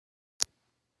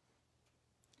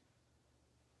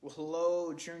Well,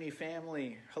 hello, Journey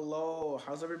family. Hello,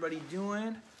 how's everybody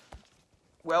doing?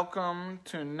 Welcome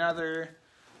to another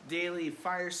daily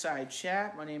Fireside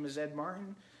chat. My name is Ed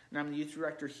Martin, and I'm the youth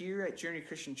director here at Journey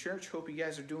Christian Church. Hope you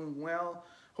guys are doing well.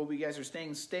 Hope you guys are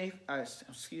staying safe.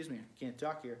 Can't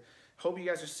talk here. Hope you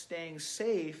guys are staying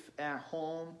safe at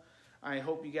home. I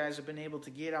hope you guys have been able to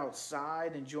get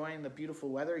outside, enjoying the beautiful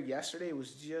weather. Yesterday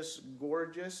was just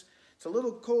gorgeous. It's a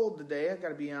little cold today, I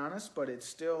gotta be honest, but it's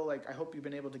still I hope you've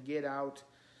been able to get out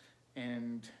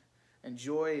and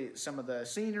enjoy some of the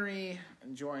scenery,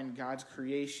 enjoying God's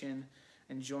creation,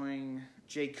 enjoying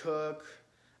Jay Cook.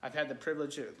 I've had the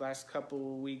privilege the last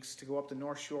couple weeks to go up the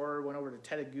North Shore, went over to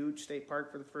Tetagooch State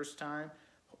Park for the first time.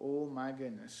 Oh my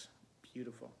goodness,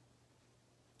 beautiful.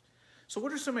 So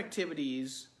what are some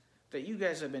activities that you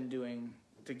guys have been doing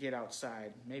to get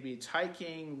outside? Maybe it's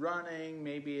hiking, running,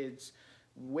 maybe it's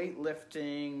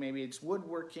weightlifting, maybe it's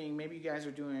woodworking, maybe you guys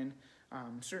are doing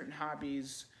certain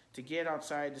hobbies to get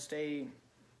outside, to stay,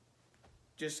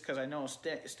 just because I know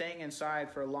staying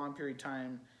inside for a long period of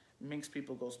time makes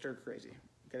people go stir crazy.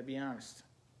 Gotta be honest.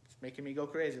 It's making me go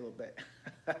crazy a little bit.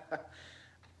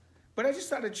 But I just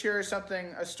thought I'd share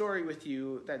a story with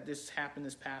you that this happened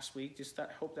this past week.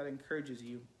 Hope that encourages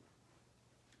you.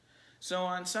 So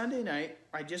on Sunday night,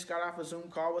 I just got off a Zoom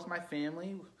call with my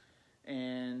family,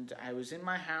 and I was in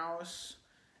my house.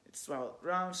 It's about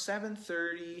around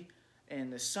 7:30,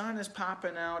 and the sun is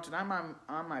popping out, and I'm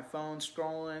on my phone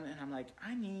scrolling, and I'm like,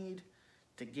 I need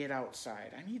to get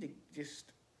outside. I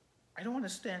don't want to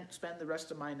spend the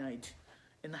rest of my night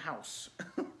in the house.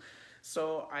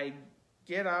 So I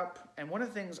get up, and one of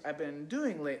the things I've been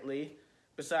doing lately,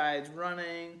 besides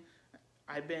running,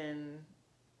 I've been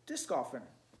disc golfing.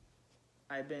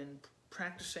 I've been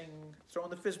practicing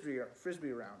throwing the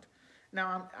frisbee around.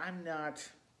 Now, I'm not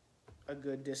a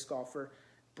good disc golfer.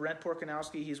 Brent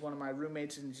Porkanowski, he's one of my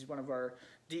roommates and he's one of our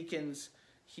deacons.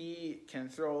 He can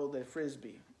throw the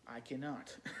frisbee. I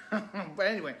cannot. But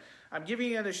anyway, I'm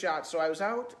giving it a shot. So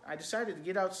I decided to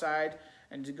get outside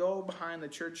and to go behind the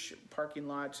church parking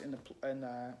lots in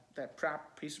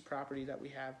that piece of property that we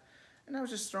have. And I was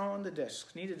just throwing the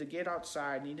discs. Needed to get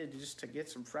outside, needed just to get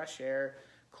some fresh air,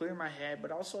 clear my head,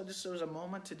 but also it was a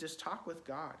moment to just talk with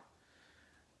God.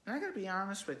 And I gotta be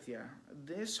honest with you,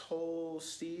 this whole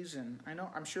season,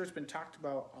 I'm sure it's been talked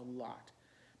about a lot,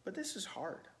 but this is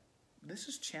hard. This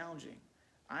is challenging.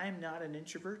 I am not an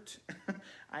introvert.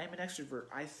 I am an extrovert.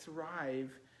 I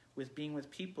thrive with being with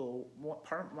people.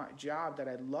 Part of my job that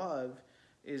I love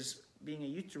is being a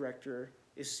youth director,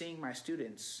 is seeing my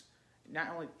students. Not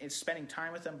only is spending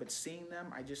time with them, but seeing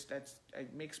them,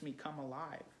 it makes me come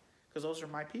alive, because those are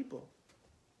my people.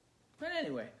 But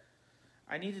anyway,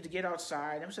 I needed to get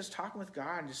outside. I was just talking with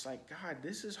God, just like, God,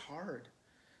 this is hard.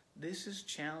 This is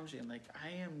challenging. I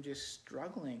am just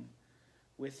struggling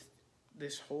with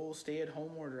this whole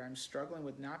stay-at-home order. I'm struggling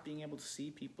with not being able to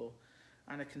see people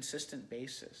on a consistent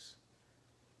basis.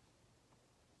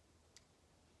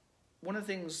 One of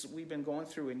the things we've been going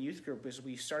through in youth group is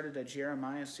we started a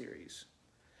Jeremiah series.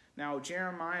 Now,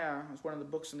 Jeremiah is one of the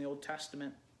books in the Old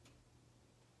Testament.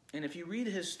 And if you read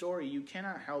his story, you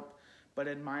cannot help but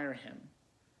admire him.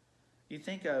 You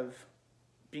think of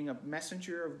being a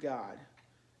messenger of God,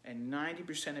 and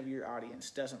 90% of your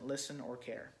audience doesn't listen or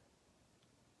care.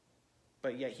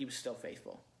 But yet he was still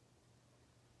faithful.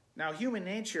 Now, human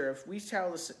nature, if we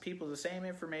tell people the same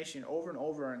information over and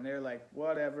over, and they're like,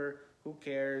 whatever, who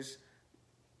cares?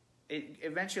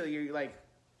 Eventually you're like,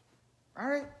 all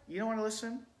right, you don't want to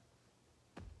listen?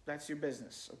 That's your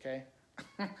business, okay?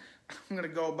 I'm going to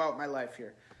go about my life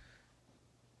here.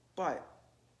 But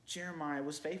Jeremiah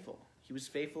was faithful. He was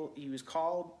faithful. He was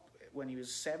called when he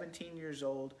was 17 years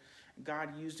old.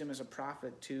 God used him as a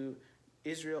prophet to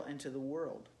Israel and to the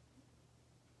world.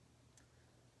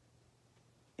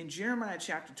 In Jeremiah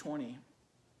chapter 20,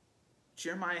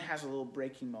 Jeremiah has a little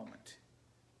breaking moment.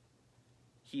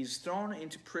 He's thrown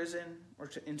into prison, or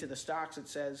into the stocks, it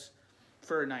says,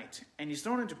 for a night. And he's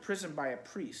thrown into prison by a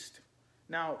priest.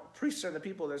 Now, priests are the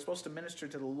people that are supposed to minister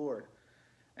to the Lord.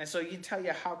 And so you can tell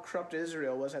you how corrupt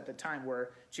Israel was at the time,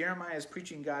 where Jeremiah is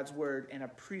preaching God's word and a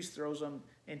priest throws him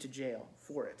into jail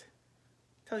for it.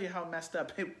 Tells you how messed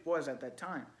up it was at that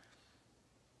time.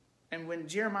 And when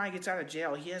Jeremiah gets out of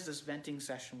jail, he has this venting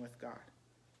session with God.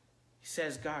 He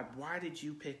says, God, why did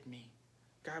you pick me?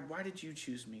 God, why did you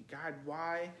choose me? God,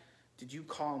 why did you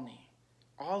call me?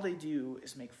 All they do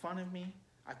is make fun of me.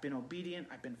 I've been obedient.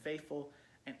 I've been faithful.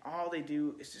 And all they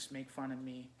do is just make fun of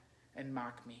me and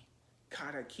mock me.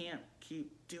 God, I can't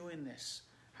keep doing this.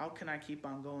 How can I keep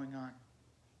on going on?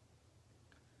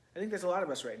 I think there's a lot of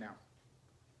us right now.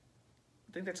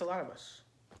 I think that's a lot of us.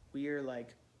 We are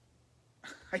like,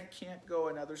 I can't go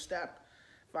another step.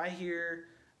 If I hear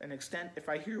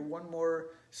one more,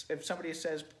 if somebody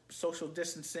says social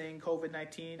distancing,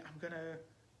 COVID-19, I'm going to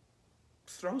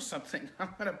throw something.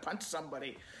 I'm going to punch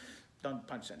somebody. Don't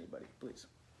punch anybody, please.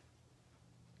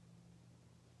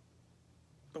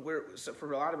 But so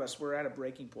for a lot of us, we're at a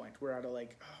breaking point. We're at a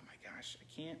like, oh my gosh, I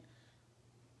can't.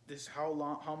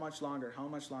 How much longer? How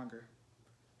much longer?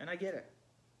 And I get it.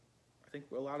 I think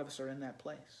a lot of us are in that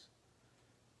place.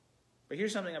 But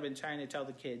here's something I've been trying to tell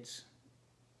the kids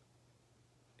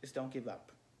is don't give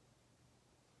up.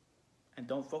 And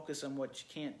don't focus on what you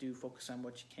can't do, focus on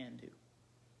what you can do.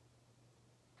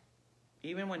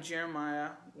 Even when Jeremiah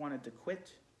wanted to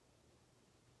quit,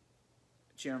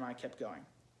 Jeremiah kept going.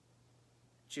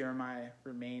 Jeremiah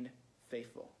remained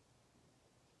faithful.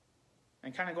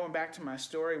 And kind of going back to my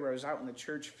story where I was out in the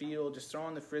church field, just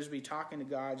throwing the frisbee, talking to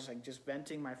God, just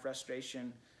venting my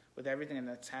frustration with everything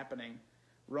that's happening,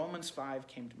 Romans 5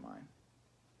 came to mind.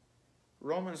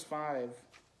 Romans 5,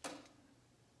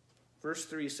 verse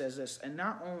 3 says this, and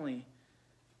not only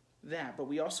that, but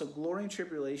we also glory in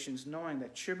tribulations, knowing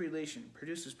that tribulation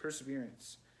produces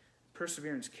perseverance,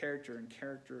 perseverance, character, and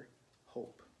character,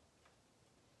 hope.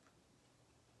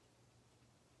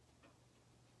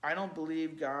 I don't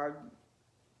believe God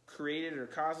created or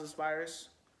caused this virus,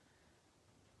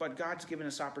 but God's given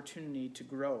us opportunity to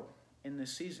grow in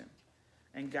this season.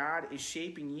 And God is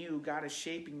shaping you, God is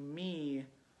shaping me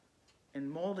and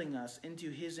molding us into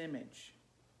his image.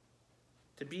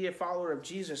 To be a follower of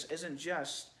Jesus isn't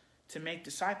just to make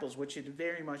disciples, which it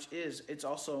very much is. It's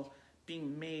also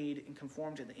being made and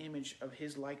conformed to the image of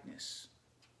his likeness,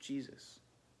 Jesus.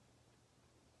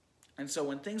 And so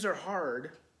when things are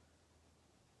hard,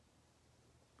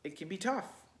 it can be tough.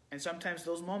 And sometimes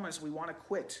those moments we want to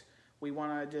quit. We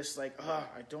want to just I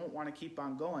don't want to keep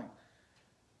on going.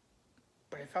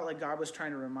 But I felt like God was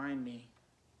trying to remind me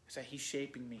is that he's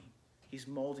shaping me. He's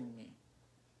molding me.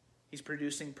 He's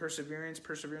producing perseverance.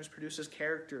 Perseverance produces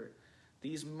character.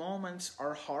 These moments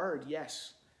are hard,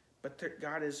 yes. But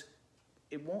God is,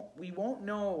 we won't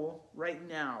know right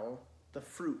now the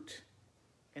fruit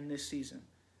in this season.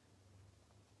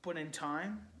 But in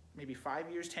time, maybe 5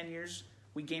 years, 10 years,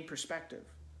 we gain perspective.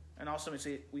 And also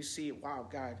we see, wow,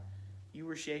 God, you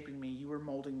were shaping me. You were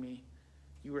molding me.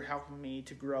 You were helping me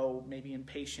to grow maybe in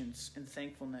patience and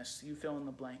thankfulness. You fill in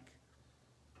the blank.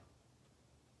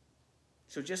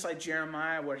 So just like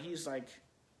Jeremiah, where he's like,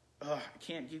 I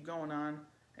can't keep going on.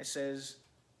 It says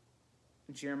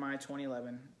in Jeremiah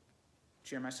 20:11,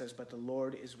 Jeremiah says, but the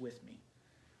Lord is with me.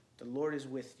 The Lord is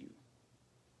with you.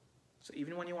 So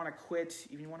even when you want to quit,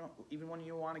 even when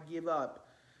you want to give up,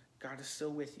 God is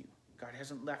still with you. God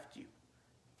hasn't left you.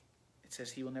 It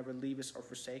says he will never leave us or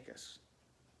forsake us.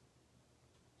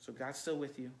 So God's still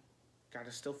with you. God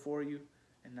is still for you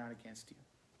and not against you.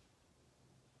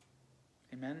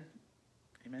 Amen?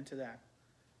 Amen to that.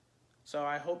 So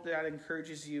I hope that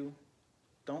encourages you.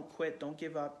 Don't quit. Don't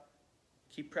give up.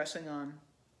 Keep pressing on.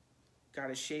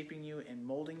 God is shaping you and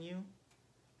molding you.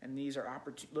 And these are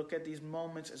look at these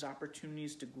moments as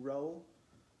opportunities to grow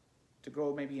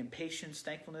maybe in patience,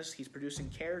 thankfulness. He's producing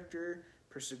character,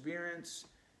 perseverance,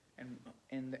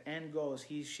 and the end goal is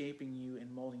he's shaping you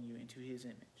and molding you into his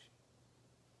image.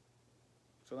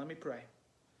 So let me pray.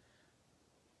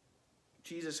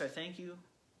 Jesus, I thank you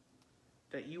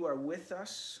that you are with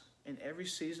us in every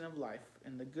season of life,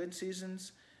 in the good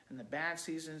seasons, in the bad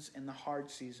seasons, in the hard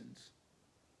seasons.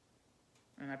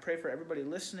 And I pray for everybody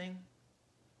listening.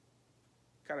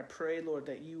 God, I pray, Lord,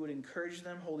 that you would encourage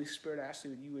them. Holy Spirit, I ask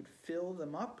that you would fill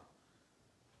them up.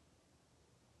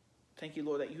 Thank you,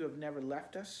 Lord, that you have never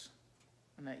left us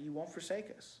and that you won't forsake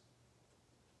us.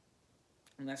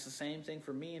 And that's the same thing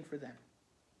for me and for them.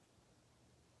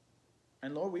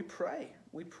 And Lord, we pray.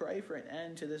 We pray for an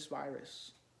end to this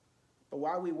virus. But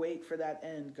while we wait for that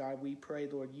end, God, we pray,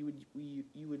 Lord, you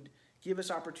would give us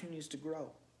opportunities to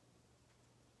grow.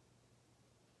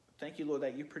 Thank you, Lord,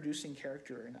 that you're producing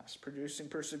character in us, producing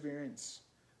perseverance,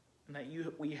 and that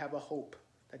we have a hope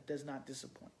that does not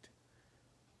disappoint.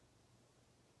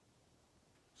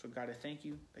 So, God, I thank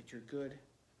you that you're good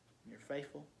and you're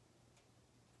faithful.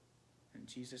 In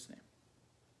Jesus' name,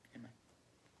 amen.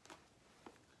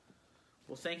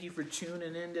 Well, thank you for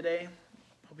tuning in today.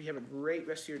 Hope you have a great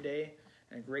rest of your day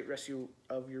and a great rest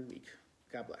of your week.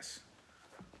 God bless.